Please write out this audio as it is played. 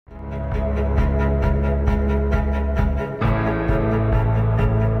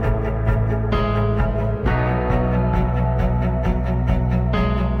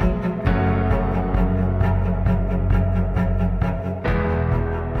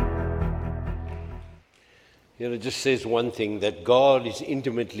It just says one thing, that God is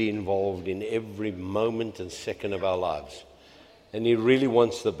intimately involved in every moment and second of our lives. And He really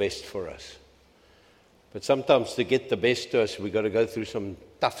wants the best for us. But sometimes to get the best to us, we've got to go through some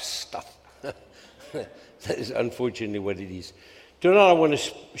tough stuff. That is unfortunately what it is. Tonight I want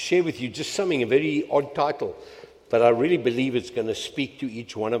to share with you just something, a very odd title, but I really believe it's going to speak to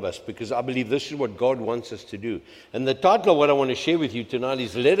each one of us, because I believe this is what God wants us to do. And the title of what I want to share with you tonight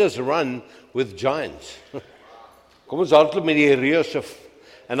is Let Us Run with Giants. Kom ons hardloop met die reuse.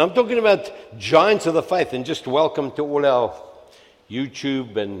 And I'm talking about giants of the faith. And just welcome to all our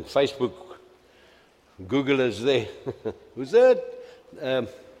YouTube and Facebook Googlers there. Who's that?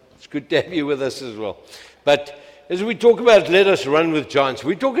 It's good to have you with us as well. But as we talk about let us run with giants,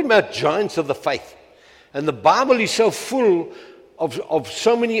 we're talking about giants of the faith. And the Bible is so full of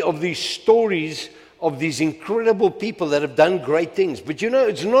so many of these stories of these incredible people that have done great things. But you know,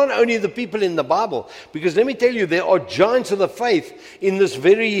 it's not only the people in the Bible, because let me tell you, there are giants of the faith in this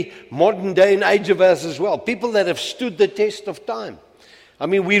very modern day and age of ours as well. People that have stood the test of time. I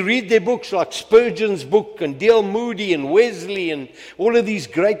mean, we read their books like Spurgeon's book and D.L. Moody and Wesley and all of these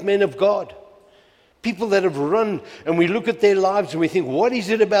great men of God. People that have run, and we look at their lives and we think, what is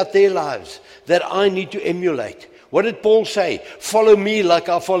it about their lives that I need to emulate? What did Paul say? Follow me like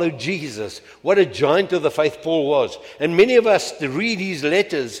I follow Jesus. What a giant of the faith Paul was. And many of us read his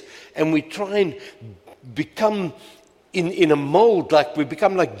letters and we try and become in a mold, like we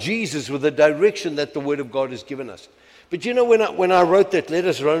become like Jesus with the direction that the Word of God has given us. But you know, when I wrote that, Let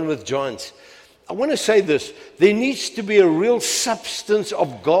Us Run with Giants, I want to say this. There needs to be a real substance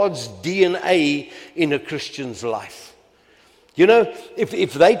of God's DNA in a Christian's life. You know,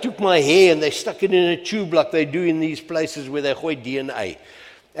 if they took my hair and they stuck it in a tube like they do in these places where they gooi DNA,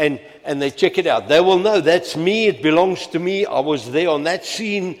 and they check it out, they will know that's me, it belongs to me, I was there on that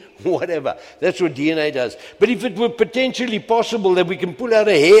scene, whatever. That's what DNA does. But if it were potentially possible that we can pull out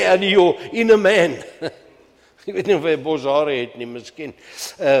a hair out of your inner man, ek weet nie of hy bos hare het nie, miskien.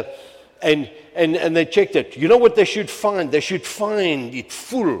 And they checked it. You know what they should find? They should find it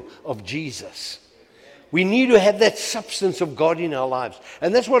full of Jesus. We need to have that substance of God in our lives.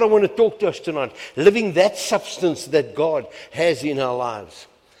 And that's what I want to talk to us tonight. Living that substance that God has in our lives.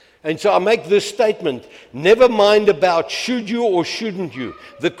 And so I make this statement, never mind about should you or shouldn't you.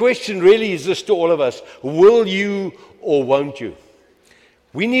 The question really is this to all of us, will you or won't you?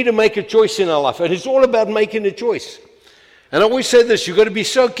 We need to make a choice in our life. And it's all about making a choice. And I always say this, you've got to be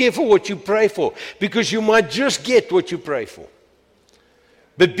so careful what you pray for, because you might just get what you pray for.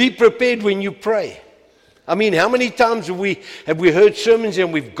 But be prepared when you pray. I mean, how many times have we heard sermons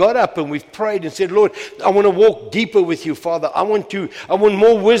and we've got up and we've prayed and said, Lord, I want to walk deeper with you, Father. I want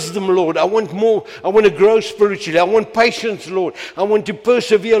more wisdom, Lord. I want to grow spiritually. I want patience, Lord. I want to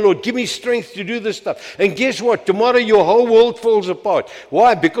persevere, Lord. Give me strength to do this stuff. And guess what? Tomorrow your whole world falls apart.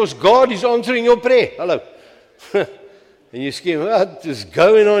 Why? Because God is answering your prayer. Hello. And you scream, what is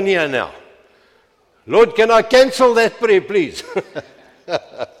going on here now? Lord, can I cancel that prayer, please?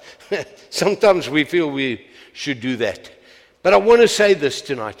 Sometimes we feel we should do that. But I want to say this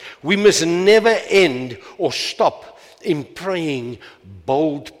tonight. We must never end or stop in praying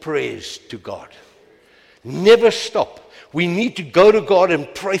bold prayers to God. Never stop. We need to go to God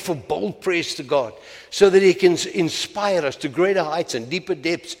and pray for bold prayers to God so that He can inspire us to greater heights and deeper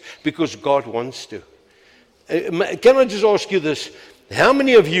depths, because God wants to. Can I just ask you this? How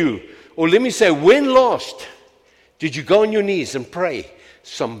many of you, or let me say, when last did you go on your knees and pray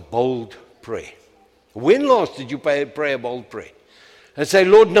some bold prayer? When last did you pray a bold prayer? And say,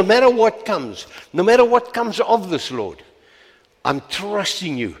 Lord, no matter what comes of this, Lord, I'm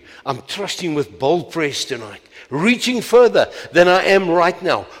trusting you. I'm trusting with bold prayers tonight, reaching further than I am right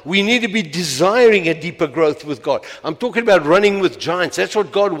now. We need to be desiring a deeper growth with God. I'm talking about running with giants. That's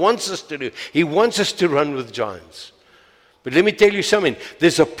what God wants us to do. He wants us to run with giants. But let me tell you something.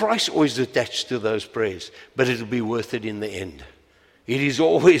 There's a price always attached to those prayers, but it'll be worth it in the end. It is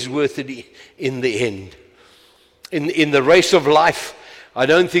always worth it in the end. In the race of life, I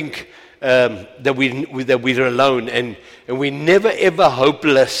don't think that we're alone, and we're never ever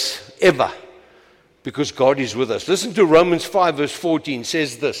hopeless, ever, because God is with us. Listen to Romans 5 verse 14,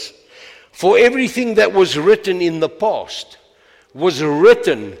 says this: for everything that was written in the past was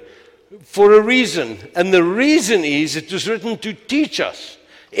written for a reason, and the reason is it was written to teach us.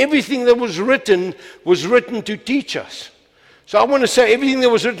 Everything that was written to teach us. So I want to say everything that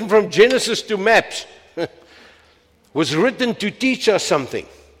was written from Genesis to maps was written to teach us something.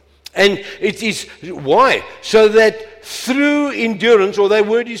 And it is, why? So that through endurance, or that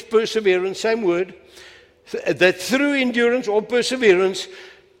word is perseverance, same word, that through endurance or perseverance,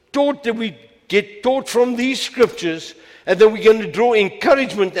 that we get taught from these scriptures, and then we're going to draw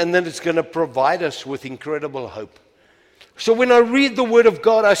encouragement, and then it's going to provide us with incredible hope. So when I read the Word of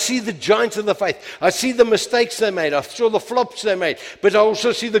God, I see the giants of the faith. I see the mistakes they made. I saw the flops they made. But I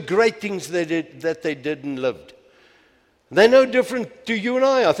also see the great things they did and lived. They're no different to you and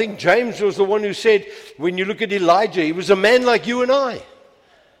I. I think James was the one who said, when you look at Elijah, he was a man like you and I.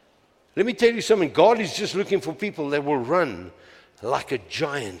 Let me tell you something. God is just looking for people that will run like a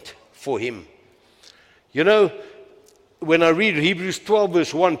giant for him. You know, when I read Hebrews 12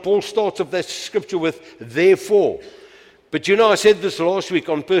 verse 1, Paul starts off that scripture with therefore. But you know, I said this last week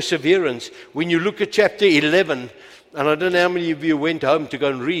on perseverance. When you look at chapter 11, and I don't know how many of you went home to go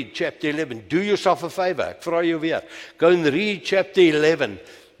and read chapter 11. Do yourself a favor. Ek vra jou weer. Go and read chapter 11,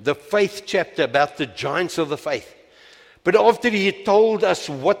 the faith chapter about the giants of the faith. But after he had told us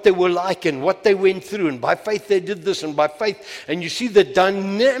what they were like and what they went through, and by faith they did this, and by faith, and you see the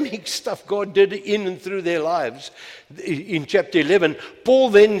dynamic stuff God did in and through their lives in chapter 11, Paul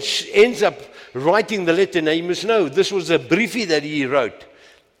then ends up writing the letter. Now you must know, this was a briefie that he wrote.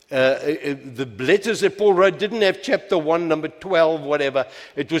 The letters that Paul wrote didn't have chapter 1, number 12, whatever.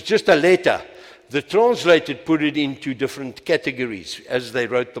 It was just a letter. The translators put it into different categories as they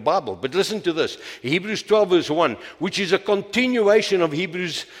wrote the Bible. But listen to this. Hebrews 12 verse 1, which is a continuation of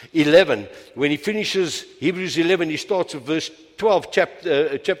Hebrews 11. When he finishes Hebrews 11, he starts with verse 12,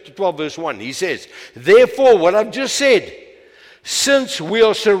 chapter 12 verse 1. He says, therefore, what I've just said, since we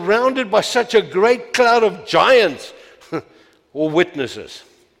are surrounded by such a great cloud of giants or witnesses,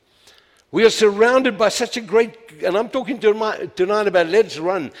 we are surrounded by such a great, and I'm talking tonight about let's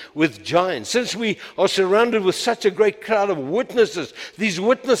run with giants. Since we are surrounded with such a great crowd of witnesses, these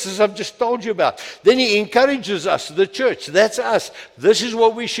witnesses I've just told you about, then he encourages us, the church, that's us. This is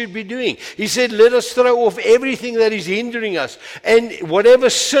what we should be doing. He said, let us throw off everything that is hindering us and whatever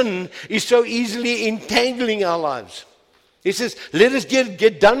sin is so easily entangling our lives. He says, let us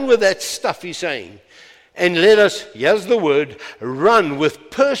get done with that stuff, he's saying. And let us, here's the word, run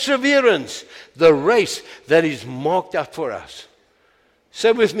with perseverance the race that is marked out for us.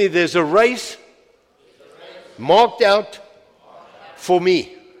 Say with me, there's a race marked out for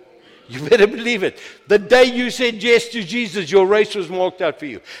me. You better believe it. The day you said yes to Jesus, your race was marked out for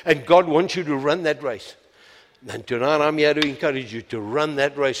you. And God wants you to run that race. And tonight I'm here to encourage you to run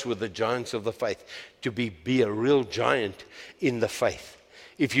that race with the giants of the faith, to be a real giant in the faith.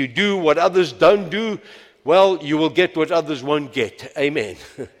 If you do what others don't do, well, you will get what others won't get. Amen.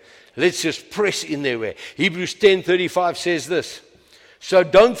 Let's just press in their way. Hebrews 10:35 says this. So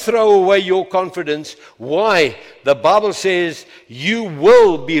don't throw away your confidence. Why? The Bible says you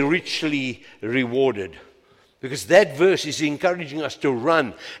will be richly rewarded. Because that verse is encouraging us to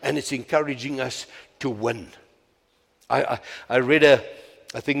run, and it's encouraging us to win. I read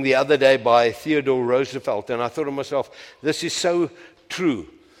I think the other day by Theodore Roosevelt, and I thought to myself, this is so true.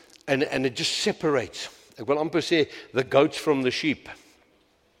 And it just separates. Ek wil amper sê the goats from the sheep.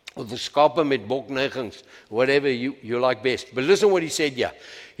 Or the skape met bokneigings, whatever you like best. But listen what he said here.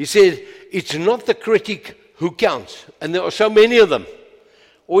 He said, it's not the critic who counts. And there are so many of them.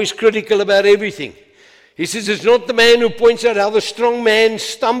 Always critical about everything. He says, it's not the man who points out how the strong man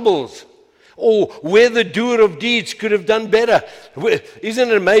stumbles, or where the doer of deeds could have done better. Isn't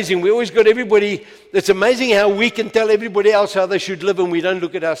it amazing? We always got everybody. It's amazing how we can tell everybody else how they should live, and we don't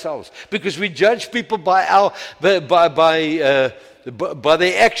look at ourselves, because we judge people by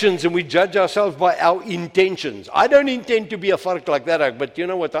their actions, and we judge ourselves by our intentions. I don't intend to be a vark like that, but you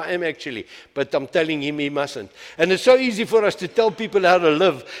know what? I am actually. But I'm telling him he mustn't. And it's so easy for us to tell people how to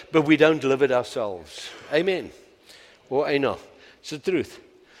live, but we don't live it ourselves. Amen. Or Aina. It's the truth.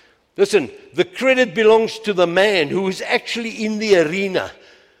 Listen, the credit belongs to the man who is actually in the arena.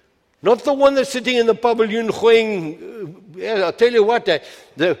 Not the one that's sitting in the pavilion going, I'll tell you what,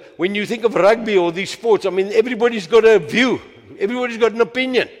 when you think of rugby or these sports, I mean, everybody's got a view. Everybody's got an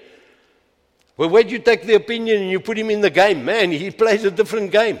opinion. Well, where do you take the opinion and you put him in the game? Man, he plays a different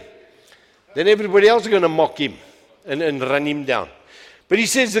game. Then everybody else is going to mock him and run him down. But he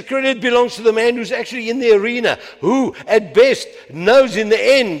says the credit belongs to the man who's actually in the arena, who at best knows in the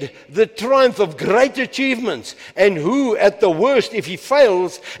end the triumph of great achievements, and who at the worst, if he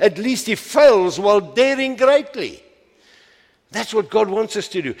fails, at least he fails while daring greatly. That's what God wants us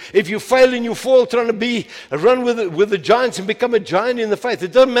to do. If you fail and you fall trying to run with the giants and become a giant in the faith,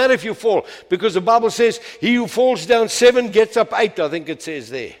 it doesn't matter if you fall, because the Bible says he who falls down 7 gets up 8, I think it says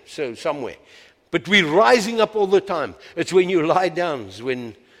there, so somewhere. But we're rising up all the time. It's when you lie down is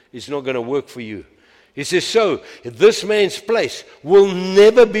when it's not going to work for you. He says, so this man's place will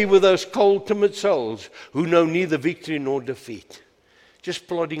never be with those cold, timid souls who know neither victory nor defeat. Just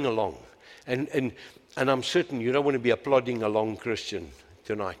plodding along. And I'm certain you don't want to be a plodding along Christian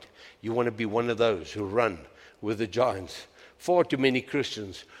tonight. You want to be one of those who run with the giants. Far too many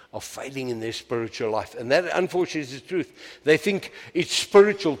Christians are failing in their spiritual life. And that, unfortunately, is the truth. They think it's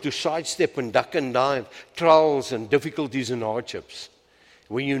spiritual to sidestep and duck and dive trials and difficulties and hardships.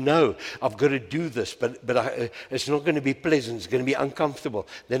 When you know, I've got to do this, but it's not going to be pleasant, it's going to be uncomfortable,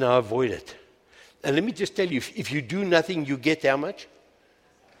 then I avoid it. And let me just tell you, if you do nothing, you get how much?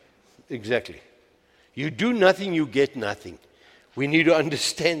 Exactly. You do nothing, you get nothing. We need to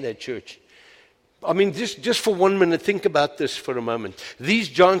understand that, church. I mean, just for 1 minute, think about this for a moment. These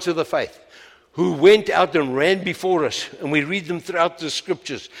giants of the faith who went out and ran before us, and we read them throughout the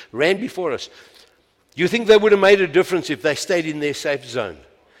scriptures, ran before us. You think they would have made a difference if they stayed in their safe zone?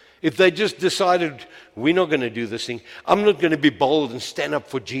 If they just decided, we're not going to do this thing. I'm not going to be bold and stand up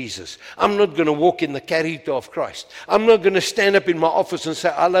for Jesus. I'm not going to walk in the character of Christ. I'm not going to stand up in my office and say,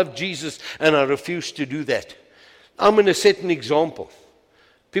 I love Jesus, and I refuse to do that. I'm going to set an example.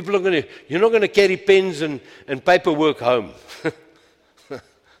 You're not going to carry pens and paperwork home.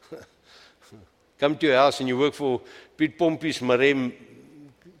 Come to your house and you work for Piet Pompies Maree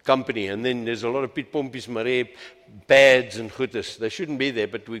company, and then there's a lot of Piet Pompies Maree pads and goodies. They shouldn't be there,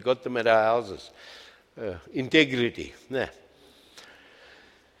 but we got them at our houses. Integrity. Nah.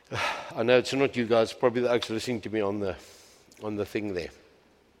 I know it's not you guys, probably the oaks listening to me on the thing there.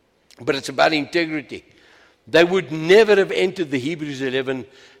 But it's about integrity. They would never have entered the Hebrews 11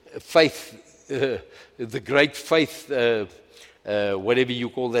 faith, the great faith, whatever you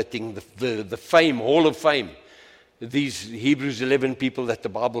call that thing, the fame, Hall of Fame. These Hebrews 11 people that the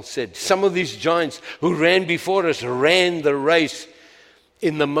Bible said. Some of these giants who ran before us ran the race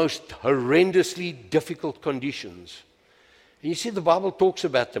in the most horrendously difficult conditions. And you see, the Bible talks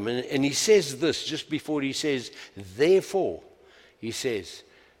about them, and he says this just before he says, therefore, he says,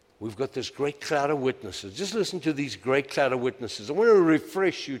 we've got this great cloud of witnesses. Just listen to these great cloud of witnesses. I want to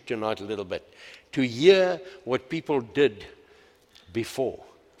refresh you tonight a little bit to hear what people did before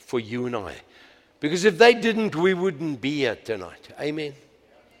for you and I. Because if they didn't, we wouldn't be here tonight. Amen.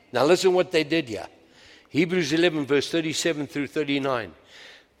 Now listen what they did here. Hebrews 11, verse 37 through 39.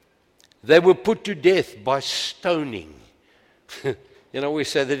 They were put to death by stoning. You know, we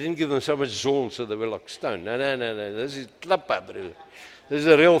say they didn't give them so much zool, so they were like stone. No. This is klappa, bro. This is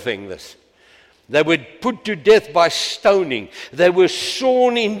a real thing, this. They were put to death by stoning. They were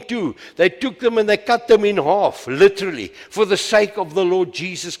sawn in two. They took them and they cut them in half, literally, for the sake of the Lord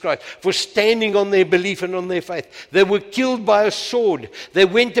Jesus Christ, for standing on their belief and on their faith. They were killed by a sword. They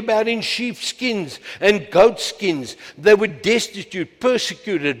went about in sheepskins and goatskins. They were destitute,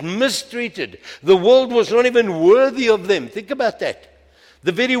 persecuted, mistreated. The world was not even worthy of them. Think about that.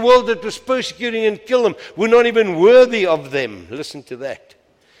 The very world that was persecuting and killing them were not even worthy of them. Listen to that.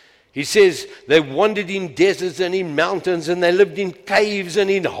 He says they wandered in deserts and in mountains, and they lived in caves and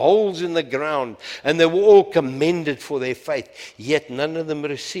in holes in the ground, and they were all commended for their faith. Yet none of them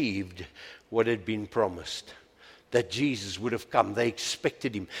received what had been promised, that Jesus would have come. They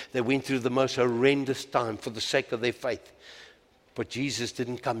expected him. They went through the most horrendous time for the sake of their faith. But Jesus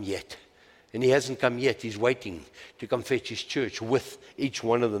didn't come yet. And he hasn't come yet. He's waiting to come fetch his church with each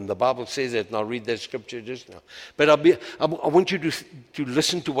one of them. The Bible says that, and I'll read that scripture just now. But I want you to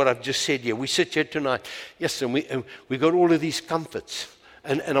listen to what I've just said here. We sit here tonight, yes, and we got all of these comforts.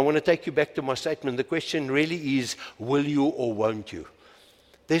 And I want to take you back to my statement. The question really is, will you or won't you?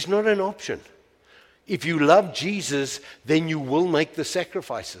 There's not an option. If you love Jesus, then you will make the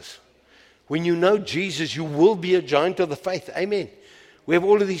sacrifices. When you know Jesus, you will be a giant of the faith. Amen. We have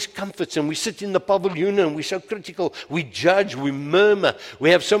all of these comforts, and we sit in the pavilion and we're so critical. We judge, we murmur. We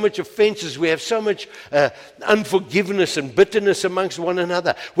have so much offenses. We have so much unforgiveness and bitterness amongst one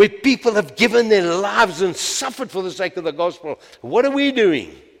another, where people have given their lives and suffered for the sake of the gospel. What are we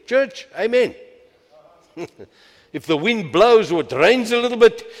doing? Church, amen. If the wind blows or it rains a little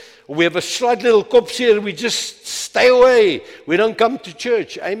bit, or we have a slight little corpse here, we just stay away. We don't come to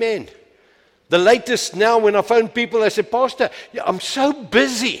church. Amen. The latest now, when I phone people, I say, Pastor, I'm so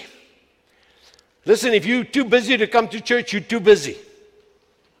busy. Listen, if you're too busy to come to church, you're too busy.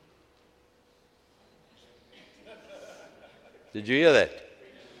 Did you hear that?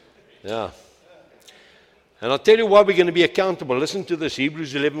 Yeah. And I'll tell you why we're going to be accountable. Listen to this.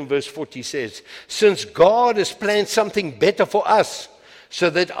 Hebrews 11 verse 40 says, since God has planned something better for us,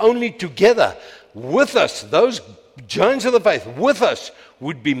 so that only together with us, those giants of the faith, with us,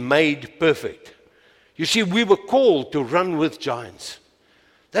 would be made perfect. You see, we were called to run with giants.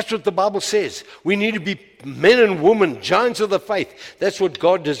 That's what the Bible says. We need to be men and women, giants of the faith. That's what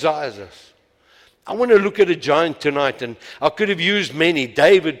God desires us. I want to look at a giant tonight, and I could have used many,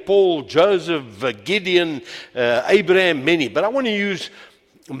 David, Paul, Joseph, Gideon, Abraham, many, but I want to use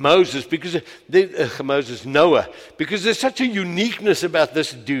Noah, because there's such a uniqueness about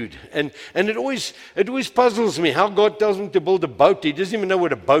this dude, and it always puzzles me how God tells him to build a boat. He doesn't even know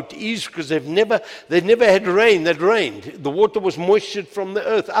what a boat is, because they've never had rain that rained. The water was moistured from the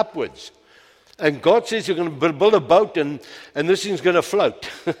earth upwards, and God says you're going to build a boat, and this thing's going to float.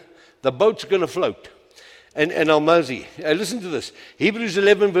 The boat's going to float. And Al-Mazi, listen to this. Hebrews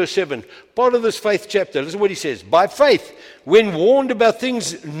 11 verse 7, part of this faith chapter. Listen to what he says. By faith, when warned about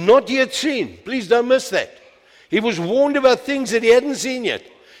things not yet seen. Please don't miss that. He was warned about things that he hadn't seen yet.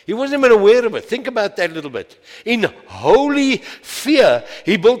 He wasn't even aware of it. Think about that a little bit. In holy fear,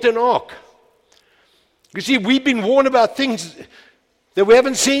 he built an ark. You see, we've been warned about things that we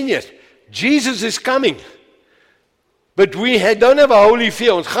haven't seen yet. Jesus is coming. But we don't have a holy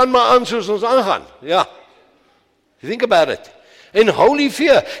fear. Ons gaan maar aan soos ons aangaan. Ja. Think about it. In holy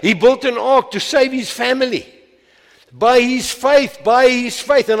fear, he built an ark to save his family. By his faith.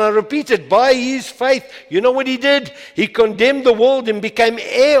 And I repeat it, by his faith. You know what he did? He condemned the world and became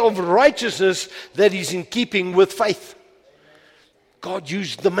heir of righteousness that is in keeping with faith. God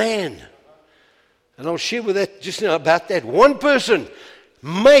used the man. And I'll share with that just now about that. One person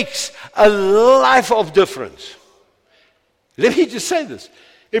makes a life of difference. Let me just say this.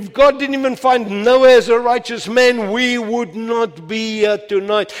 If God didn't even find Noah as a righteous man, we would not be here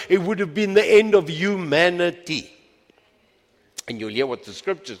tonight. It would have been the end of humanity. And you'll hear what the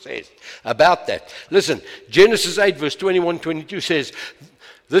scripture says about that. Listen, Genesis 8 verse 21-22 says,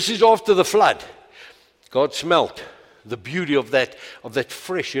 this is after the flood. God smelt the beauty of that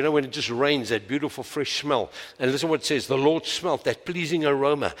fresh, when it just rains, that beautiful fresh smell. And listen what it says, the Lord smelt that pleasing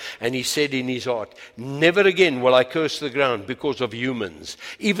aroma, and he said in his heart, never again will I curse the ground because of humans,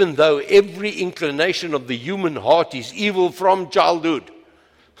 even though every inclination of the human heart is evil from childhood.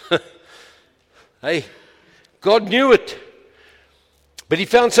 Hey, God knew it. But he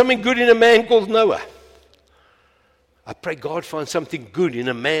found something good in a man called Noah. I pray God finds something good in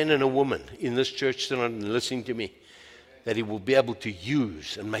a man and a woman in this church tonight and listening to me, that he will be able to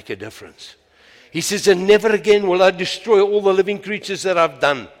use and make a difference. He says, and never again will I destroy all the living creatures that I've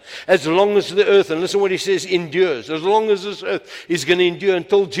done, as long as the earth, and listen what he says, endures. As long as this earth is going to endure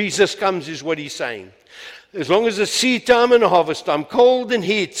until Jesus comes, is what he's saying. As long as the seed time and harvest time, cold and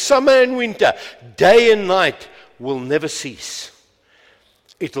heat, summer and winter, day and night will never cease.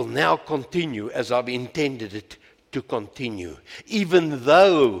 It will now continue as I've intended it to continue, even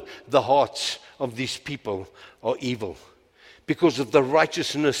though the hearts of these people are evil. Because of the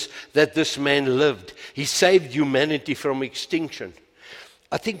righteousness that this man lived, he saved humanity from extinction.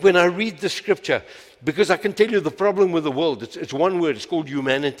 I think when I read the scripture, because I can tell you the problem with the world, it's one word, it's called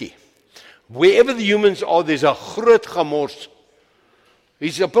humanity. Wherever the humans are, there's a groot gemors.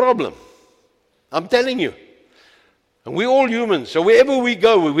 It's a problem. I'm telling you. And we're all humans, so wherever we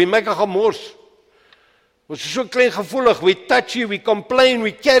go, we make a gemors. We're so klein gevoelig, we touchy, we complain,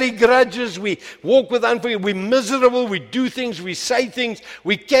 we carry grudges, we walk with unforgiveness, we're miserable, we do things, we say things,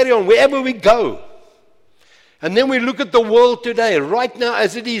 we carry on wherever we go. And then we look at the world today, right now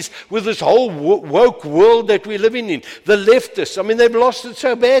as it is, with this whole woke world that we're living in. The leftists, they've lost it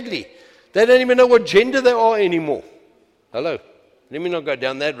so badly. They don't even know what gender they are anymore. Hello? Let me not go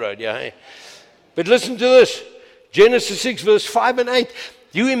down that road, yeah? Hey? But listen to this. Genesis 6 verse 5 and 8.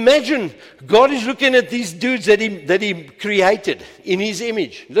 You imagine God is looking at these dudes that he created in his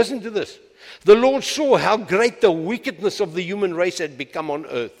image. Listen to this. The Lord saw how great the wickedness of the human race had become on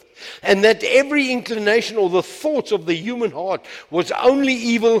earth, and that every inclination or the thoughts of the human heart was only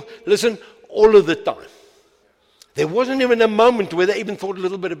evil, listen, all of the time. There wasn't even a moment where they even thought a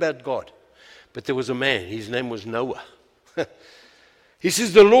little bit about God. But there was a man, his name was Noah. He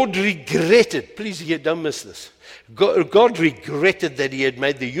says the Lord regretted, please don't miss this. God regretted that he had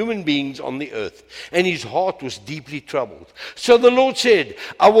made the human beings on the earth, and his heart was deeply troubled. So the Lord said,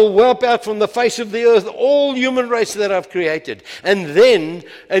 I will wipe out from the face of the earth all human race that I've created, and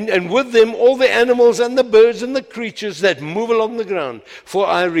with them all the animals and the birds and the creatures that move along the ground, for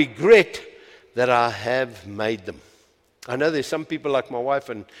I regret that I have made them. I know there's some people like my wife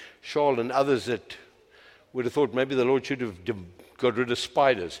and Charles and others that would have thought maybe the Lord should have got rid of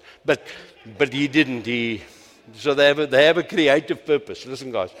spiders. But he didn't. So they have a creative purpose.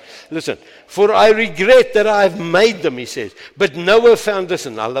 Listen, guys. Listen. For I regret that I have made them, he says. But Noah found,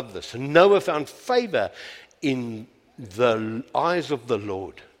 listen, I love this. Noah found favor in the eyes of the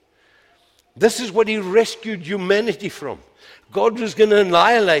Lord. This is what he rescued humanity from. God was going to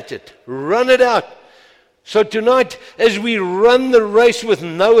annihilate it, run it out. So tonight, as we run the race with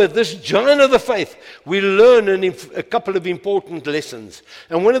Noah, this giant of the faith, we learn a couple of important lessons.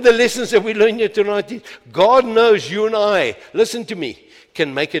 And one of the lessons that we learn here tonight is God knows you and I, listen to me,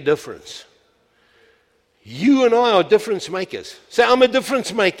 can make a difference. You and I are difference makers. Say, I'm a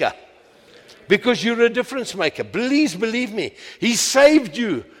difference maker. Because you're a difference maker. Please believe me. He saved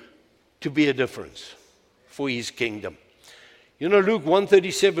you to be a difference for his kingdom. You know, Luke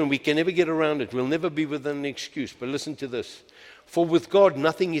 1:37, we can never get around it. We'll never be within an excuse. But listen to this. For with God,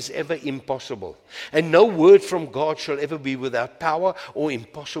 nothing is ever impossible. And no word from God shall ever be without power or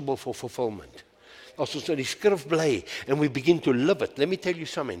impossible for fulfillment. As ons nou die skrif bly and we begin to live it, let me tell you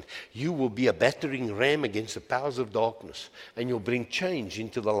something. You will be a battering ram against the powers of darkness. And you'll bring change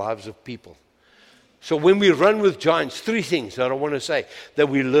into the lives of people. So when we run with giants, 3 things that I want to say that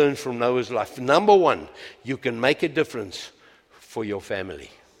we learn from Noah's life. Number 1, you can make a difference for your family.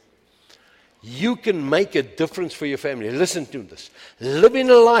 You can make a difference for your family. Listen to this. Live in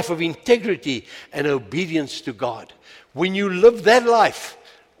a life of integrity and obedience to God. When you live that life,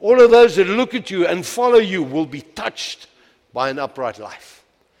 all of those that look at you and follow you will be touched by an upright life.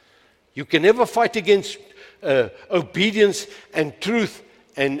 You can never fight against obedience and truth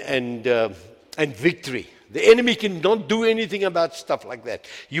and victory. The enemy cannot do anything about stuff like that.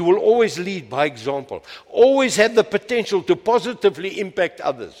 You will always lead by example. Always have the potential to positively impact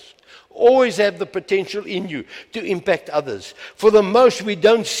others. Always have the potential in you to impact others. For the most, we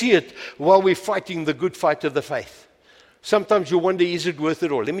don't see it while we're fighting the good fight of the faith. Sometimes you wonder, is it worth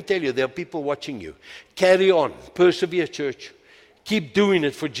it all? Let me tell you, there are people watching you. Carry on. Persevere, church. Keep doing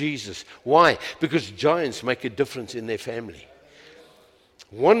it for Jesus. Why? Because giants make a difference in their family.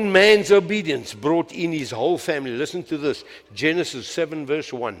 One man's obedience brought in his whole family. Listen to this. Genesis 7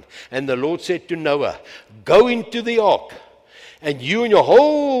 verse 1. And the Lord said to Noah, go into the ark, and you and your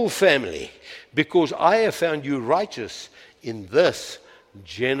whole family, because I have found you righteous in this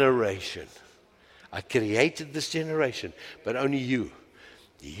generation. I created this generation, but only you.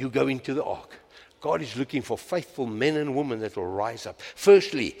 You go into the ark. God is looking for faithful men and women that will rise up.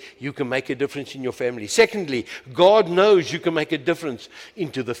 Firstly, you can make a difference in your family. Secondly, God knows you can make a difference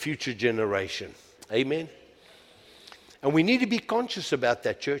into the future generation. Amen? And we need to be conscious about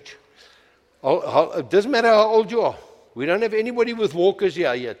that, church. It doesn't matter how old you are. We don't have anybody with walkers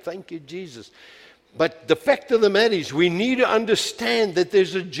here yet. Thank you, Jesus. But the fact of the matter is we need to understand that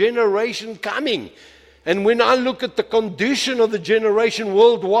there's a generation coming. And when I look at the condition of the generation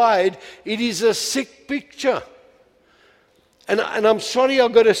worldwide, it is a sick picture. And I'm sorry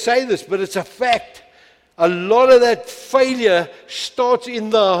I've got to say this, but it's a fact. A lot of that failure starts in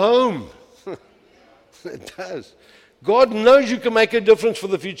the home. It does. God knows you can make a difference for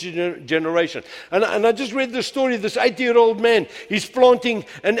the future generation. And I just read the story of this 80-year-old man. He's planting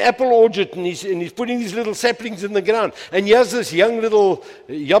an apple orchard and he's putting these little saplings in the ground. And he has this young little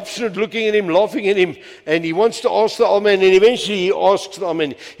Japsnut looking at him, laughing at him. And he wants to ask the old man, and eventually he asks the old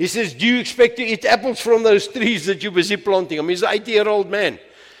man, he says, do you expect to eat apples from those trees that you're busy planting? I mean, he's an 80-year-old man.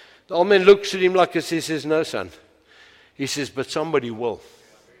 The old man looks at him like this. He says, no, son. He says, but somebody will.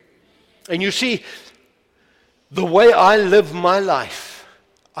 And you see, the way I live my life,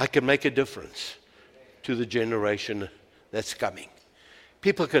 I can make a difference to the generation that's coming.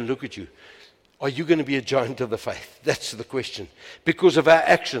 People can look at you. Are you going to be a giant of the faith? That's the question. Because of our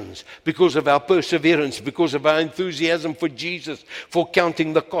actions, because of our perseverance, because of our enthusiasm for Jesus, for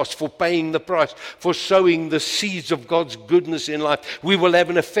counting the cost, for paying the price, for sowing the seeds of God's goodness in life, we will have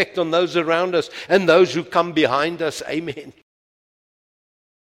an effect on those around us and those who come behind us. Amen.